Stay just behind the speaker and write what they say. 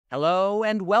Hello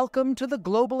and welcome to the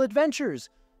Global Adventures,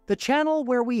 the channel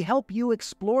where we help you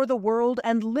explore the world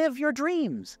and live your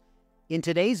dreams. In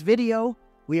today's video,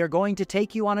 we are going to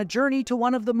take you on a journey to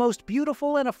one of the most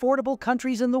beautiful and affordable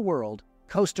countries in the world,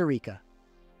 Costa Rica.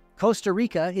 Costa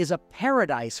Rica is a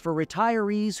paradise for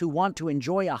retirees who want to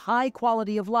enjoy a high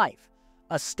quality of life,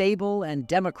 a stable and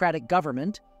democratic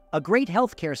government, a great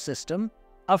healthcare system,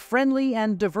 a friendly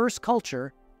and diverse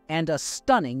culture, and a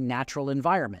stunning natural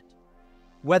environment.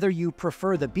 Whether you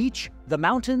prefer the beach, the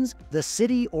mountains, the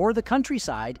city, or the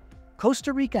countryside,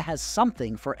 Costa Rica has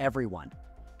something for everyone.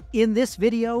 In this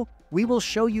video, we will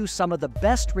show you some of the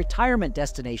best retirement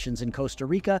destinations in Costa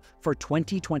Rica for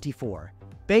 2024,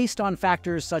 based on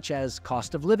factors such as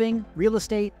cost of living, real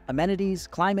estate, amenities,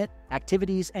 climate,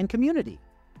 activities, and community.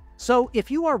 So if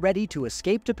you are ready to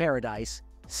escape to paradise,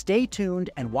 stay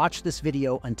tuned and watch this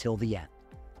video until the end.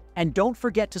 And don't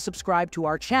forget to subscribe to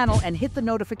our channel and hit the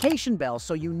notification bell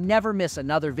so you never miss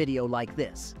another video like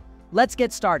this. Let's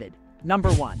get started.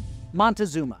 Number 1.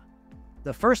 Montezuma.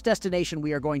 The first destination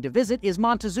we are going to visit is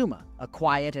Montezuma, a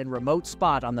quiet and remote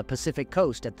spot on the Pacific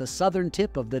coast at the southern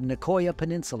tip of the Nicoya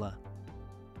Peninsula.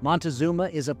 Montezuma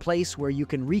is a place where you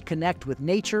can reconnect with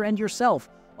nature and yourself,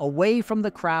 away from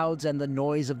the crowds and the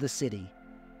noise of the city.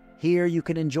 Here you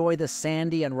can enjoy the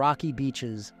sandy and rocky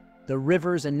beaches, the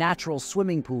rivers and natural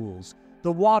swimming pools,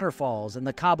 the waterfalls, and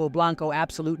the Cabo Blanco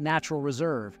Absolute Natural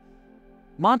Reserve.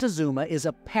 Montezuma is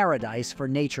a paradise for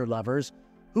nature lovers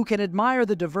who can admire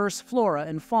the diverse flora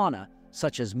and fauna,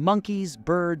 such as monkeys,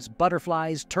 birds,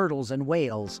 butterflies, turtles, and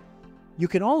whales. You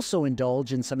can also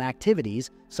indulge in some activities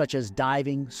such as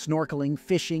diving, snorkeling,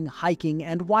 fishing, hiking,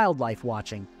 and wildlife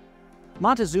watching.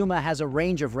 Montezuma has a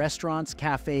range of restaurants,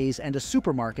 cafes, and a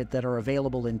supermarket that are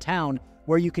available in town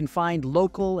where you can find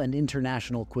local and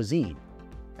international cuisine,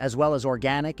 as well as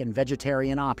organic and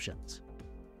vegetarian options.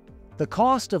 The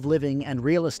cost of living and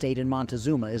real estate in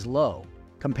Montezuma is low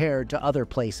compared to other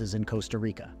places in Costa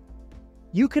Rica.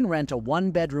 You can rent a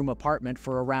one-bedroom apartment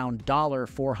for around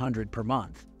 $400 per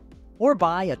month, or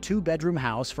buy a two-bedroom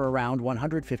house for around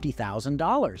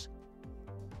 $150,000.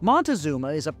 Montezuma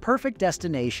is a perfect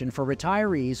destination for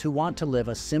retirees who want to live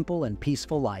a simple and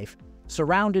peaceful life,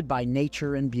 surrounded by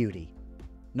nature and beauty.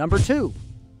 Number 2.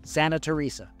 Santa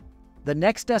Teresa. The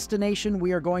next destination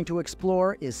we are going to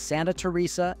explore is Santa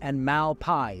Teresa and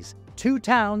Malpais, two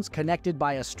towns connected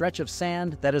by a stretch of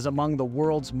sand that is among the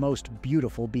world's most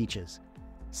beautiful beaches.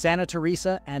 Santa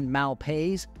Teresa and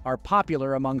Malpais are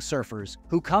popular among surfers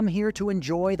who come here to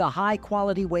enjoy the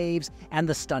high-quality waves and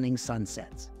the stunning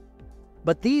sunsets.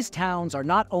 But these towns are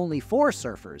not only for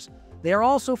surfers, they are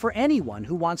also for anyone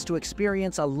who wants to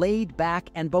experience a laid-back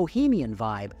and bohemian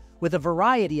vibe with a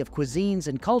variety of cuisines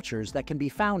and cultures that can be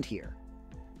found here.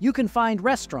 You can find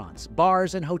restaurants,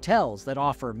 bars, and hotels that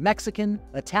offer Mexican,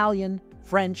 Italian,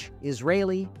 French,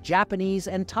 Israeli, Japanese,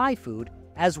 and Thai food,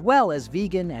 as well as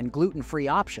vegan and gluten-free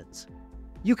options.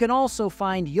 You can also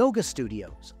find yoga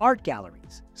studios, art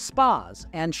galleries, spas,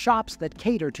 and shops that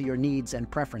cater to your needs and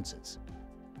preferences.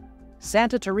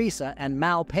 Santa Teresa and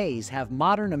Malpais have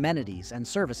modern amenities and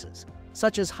services,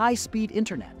 such as high-speed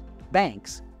internet,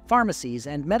 banks, pharmacies,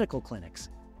 and medical clinics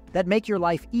that make your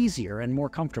life easier and more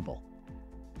comfortable.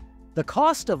 The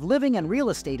cost of living and real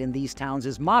estate in these towns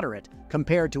is moderate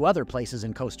compared to other places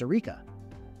in Costa Rica.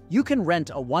 You can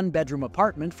rent a one-bedroom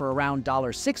apartment for around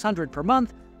 $600 per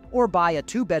month or buy a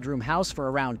two-bedroom house for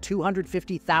around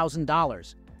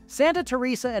 $250,000. Santa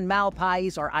Teresa and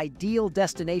Malpais are ideal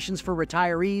destinations for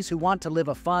retirees who want to live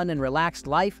a fun and relaxed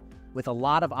life with a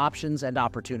lot of options and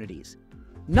opportunities.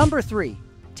 Number 3.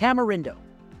 Tamarindo.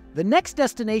 The next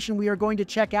destination we are going to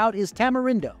check out is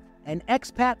Tamarindo, an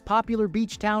expat popular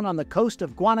beach town on the coast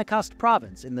of Guanacaste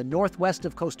province in the northwest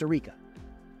of Costa Rica.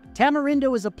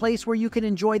 Tamarindo is a place where you can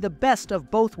enjoy the best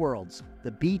of both worlds,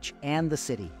 the beach and the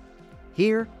city.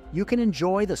 Here, you can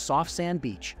enjoy the soft sand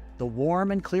beach, the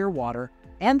warm and clear water,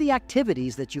 and the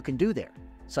activities that you can do there,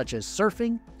 such as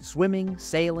surfing, swimming,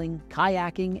 sailing,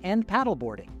 kayaking, and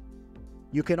paddleboarding.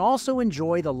 You can also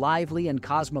enjoy the lively and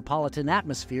cosmopolitan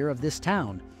atmosphere of this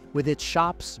town, with its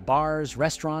shops, bars,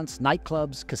 restaurants,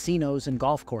 nightclubs, casinos, and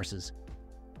golf courses.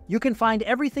 You can find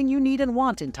everything you need and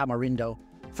want in Tamarindo,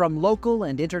 from local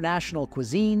and international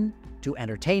cuisine to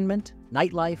entertainment,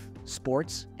 nightlife,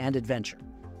 sports, and adventure.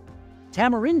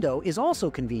 Tamarindo is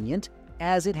also convenient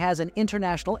as it has an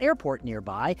international airport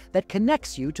nearby that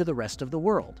connects you to the rest of the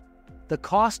world. The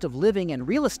cost of living and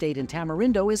real estate in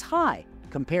Tamarindo is high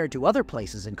compared to other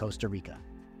places in Costa Rica.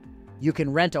 You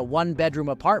can rent a one-bedroom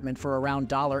apartment for around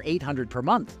 $800 per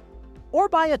month, or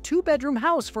buy a two-bedroom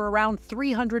house for around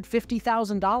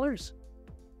 $350,000.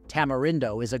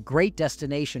 Tamarindo is a great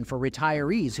destination for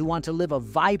retirees who want to live a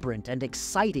vibrant and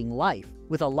exciting life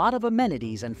with a lot of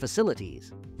amenities and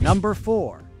facilities. Number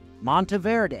 4.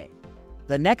 Monteverde.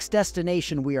 The next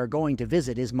destination we are going to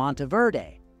visit is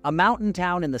Monteverde, a mountain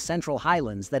town in the Central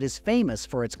Highlands that is famous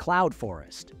for its cloud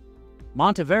forest.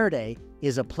 Monteverde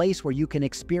is a place where you can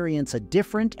experience a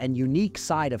different and unique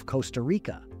side of Costa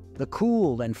Rica. The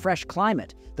cool and fresh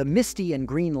climate, the misty and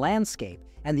green landscape,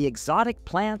 and the exotic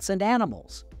plants and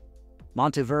animals.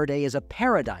 Monteverde is a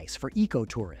paradise for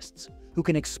ecotourists who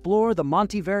can explore the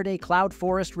Monteverde Cloud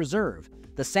Forest Reserve,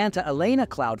 the Santa Elena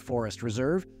Cloud Forest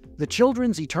Reserve, the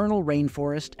Children's Eternal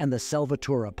Rainforest, and the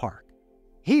Selvatura Park.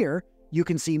 Here, you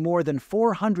can see more than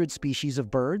 400 species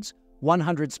of birds,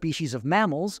 100 species of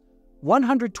mammals,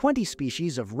 120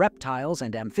 species of reptiles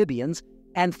and amphibians,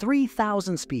 and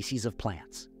 3,000 species of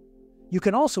plants. You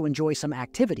can also enjoy some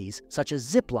activities such as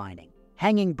zip lining,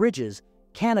 hanging bridges,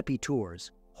 canopy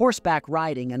tours, horseback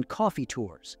riding, and coffee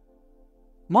tours.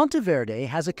 Monteverde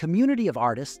has a community of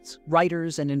artists,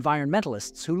 writers, and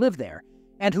environmentalists who live there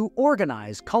and who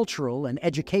organize cultural and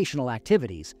educational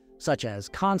activities such as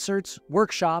concerts,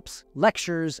 workshops,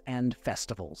 lectures, and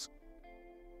festivals.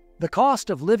 The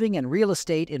cost of living and real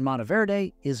estate in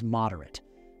Monteverde is moderate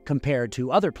compared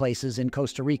to other places in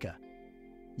Costa Rica.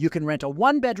 You can rent a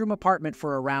one-bedroom apartment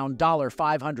for around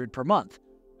 $500 per month,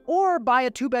 or buy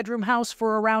a two-bedroom house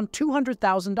for around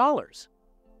 $200,000.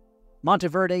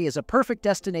 Monteverde is a perfect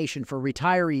destination for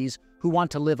retirees who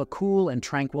want to live a cool and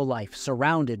tranquil life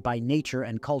surrounded by nature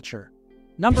and culture.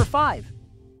 Number 5.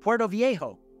 Puerto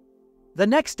Viejo. The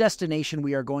next destination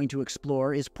we are going to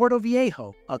explore is Puerto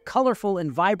Viejo, a colorful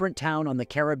and vibrant town on the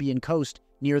Caribbean coast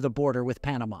near the border with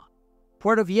Panama.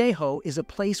 Puerto Viejo is a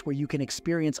place where you can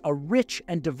experience a rich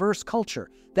and diverse culture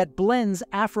that blends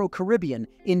Afro-Caribbean,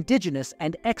 indigenous,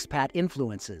 and expat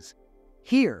influences.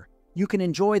 Here, you can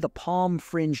enjoy the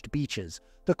palm-fringed beaches,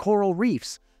 the coral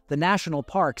reefs, the national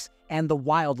parks, and the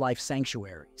wildlife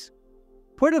sanctuaries.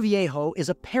 Puerto Viejo is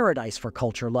a paradise for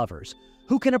culture lovers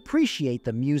who can appreciate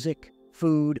the music,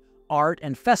 food, art,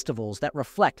 and festivals that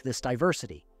reflect this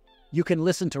diversity. You can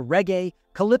listen to reggae,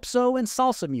 calypso, and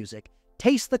salsa music,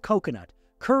 taste the coconut,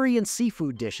 curry and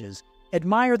seafood dishes,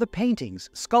 admire the paintings,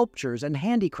 sculptures, and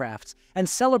handicrafts, and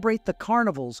celebrate the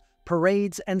carnivals,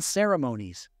 parades, and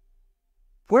ceremonies.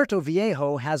 Puerto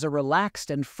Viejo has a relaxed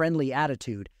and friendly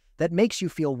attitude that makes you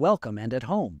feel welcome and at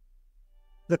home.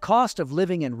 The cost of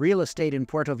living and real estate in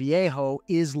Puerto Viejo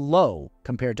is low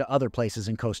compared to other places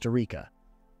in Costa Rica.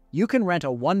 You can rent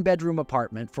a one-bedroom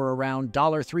apartment for around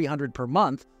 $300 per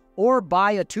month or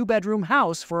buy a two-bedroom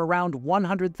house for around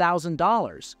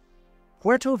 $100,000.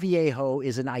 Puerto Viejo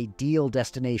is an ideal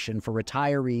destination for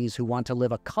retirees who want to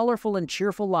live a colorful and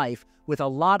cheerful life with a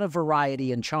lot of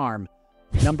variety and charm.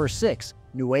 Number 6.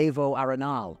 Nuevo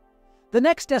Arenal. The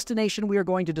next destination we are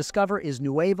going to discover is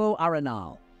Nuevo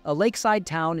Arenal, a lakeside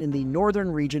town in the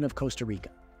northern region of Costa Rica.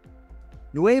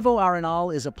 Nuevo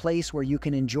Arenal is a place where you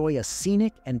can enjoy a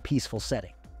scenic and peaceful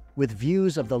setting, with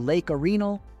views of the Lake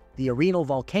Arenal, the Arenal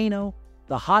volcano,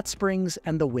 the hot springs,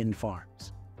 and the wind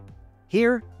farms.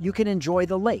 Here, you can enjoy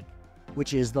the lake,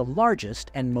 which is the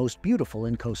largest and most beautiful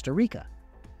in Costa Rica,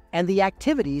 and the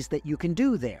activities that you can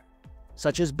do there,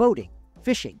 such as boating,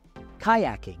 fishing,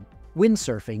 kayaking,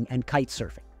 windsurfing, and kite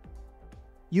surfing.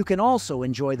 You can also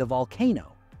enjoy the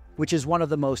volcano, which is one of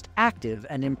the most active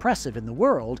and impressive in the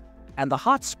world, and the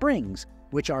hot springs,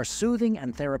 which are soothing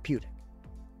and therapeutic.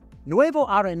 Nuevo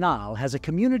Arenal has a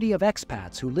community of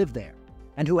expats who live there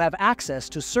and who have access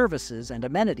to services and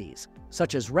amenities,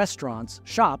 such as restaurants,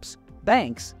 shops,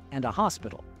 banks, and a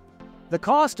hospital. The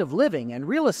cost of living and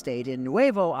real estate in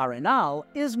Nuevo Arenal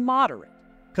is moderate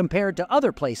compared to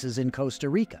other places in Costa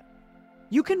Rica.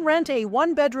 You can rent a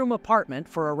one-bedroom apartment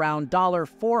for around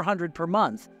 $400 per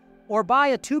month or buy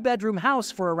a two-bedroom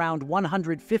house for around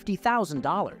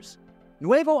 $150,000.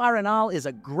 Nuevo Arenal is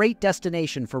a great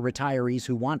destination for retirees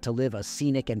who want to live a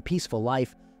scenic and peaceful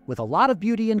life with a lot of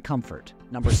beauty and comfort.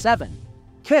 Number 7.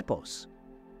 Quepos.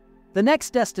 The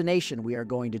next destination we are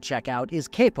going to check out is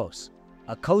Quepos,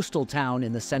 a coastal town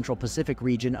in the Central Pacific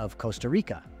region of Costa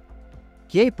Rica.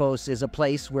 Quepos is a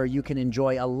place where you can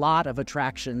enjoy a lot of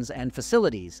attractions and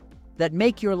facilities that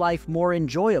make your life more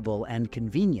enjoyable and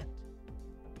convenient.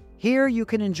 Here you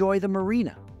can enjoy the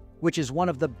marina, which is one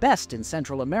of the best in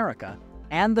Central America,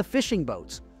 and the fishing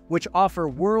boats, which offer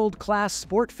world-class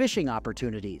sport fishing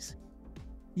opportunities.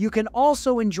 You can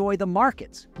also enjoy the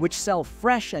markets, which sell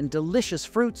fresh and delicious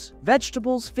fruits,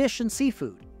 vegetables, fish, and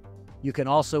seafood. You can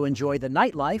also enjoy the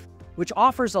nightlife, which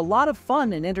offers a lot of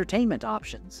fun and entertainment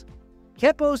options.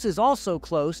 Quepos is also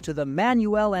close to the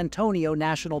Manuel Antonio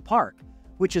National Park,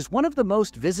 which is one of the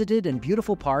most visited and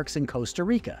beautiful parks in Costa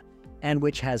Rica, and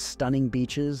which has stunning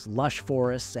beaches, lush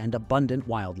forests, and abundant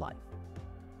wildlife.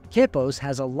 Quepos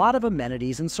has a lot of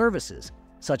amenities and services,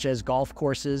 such as golf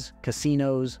courses,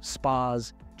 casinos,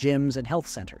 spas, gyms, and health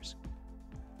centers.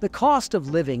 The cost of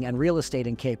living and real estate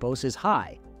in Quepos is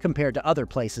high compared to other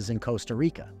places in Costa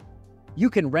Rica.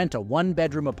 You can rent a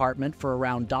one-bedroom apartment for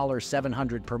around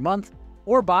 $700 per month,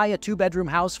 or buy a two-bedroom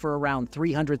house for around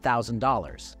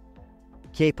 $300,000.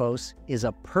 Quepos is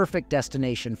a perfect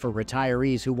destination for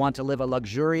retirees who want to live a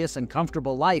luxurious and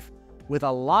comfortable life with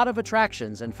a lot of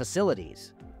attractions and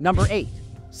facilities. Number 8,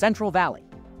 Central Valley.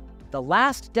 The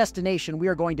last destination we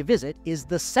are going to visit is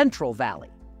the Central Valley,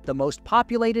 the most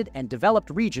populated and developed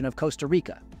region of Costa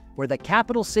Rica, where the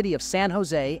capital city of San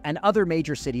Jose and other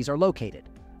major cities are located.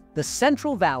 The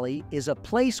Central Valley is a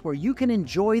place where you can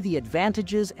enjoy the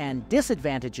advantages and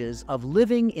disadvantages of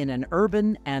living in an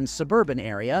urban and suburban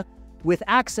area with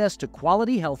access to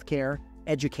quality healthcare,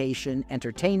 education,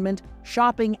 entertainment,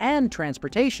 shopping, and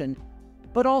transportation,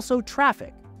 but also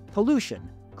traffic, pollution,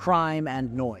 crime,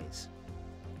 and noise.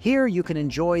 Here you can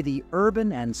enjoy the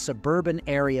urban and suburban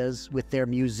areas with their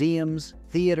museums,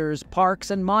 theaters,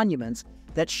 parks, and monuments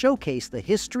that showcase the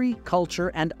history,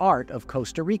 culture, and art of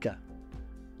Costa Rica.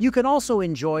 You can also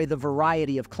enjoy the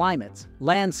variety of climates,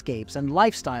 landscapes, and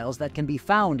lifestyles that can be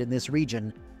found in this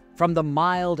region, from the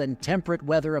mild and temperate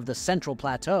weather of the Central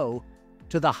Plateau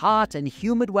to the hot and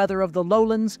humid weather of the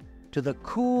lowlands to the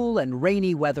cool and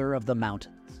rainy weather of the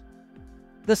mountains.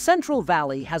 The Central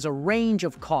Valley has a range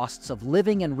of costs of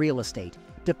living and real estate,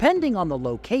 depending on the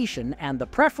location and the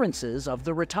preferences of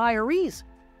the retirees.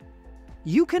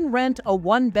 You can rent a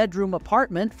one-bedroom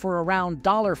apartment for around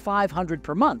 $500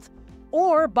 per month,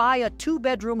 or buy a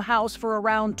two-bedroom house for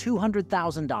around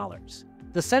 $200,000.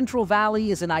 The Central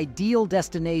Valley is an ideal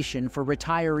destination for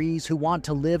retirees who want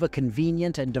to live a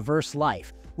convenient and diverse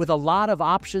life, with a lot of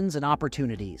options and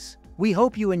opportunities. We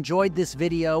hope you enjoyed this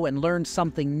video and learned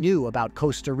something new about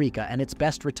Costa Rica and its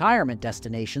best retirement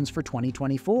destinations for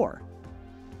 2024.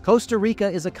 Costa Rica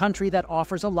is a country that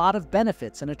offers a lot of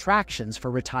benefits and attractions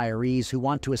for retirees who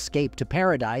want to escape to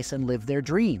paradise and live their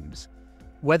dreams.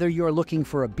 Whether you're looking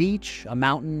for a beach, a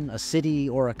mountain, a city,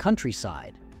 or a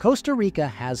countryside, Costa Rica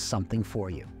has something for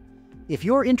you. If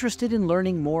you're interested in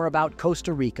learning more about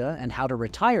Costa Rica and how to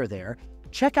retire there,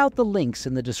 check out the links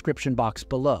in the description box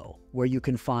below, where you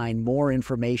can find more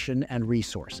information and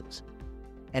resources.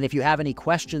 And if you have any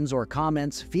questions or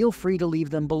comments, feel free to leave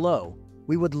them below.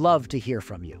 We would love to hear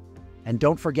from you. And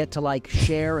don't forget to like,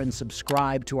 share, and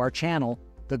subscribe to our channel,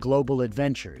 The Global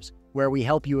Adventures, where we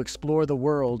help you explore the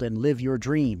world and live your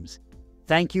dreams.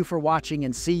 Thank you for watching,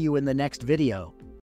 and see you in the next video.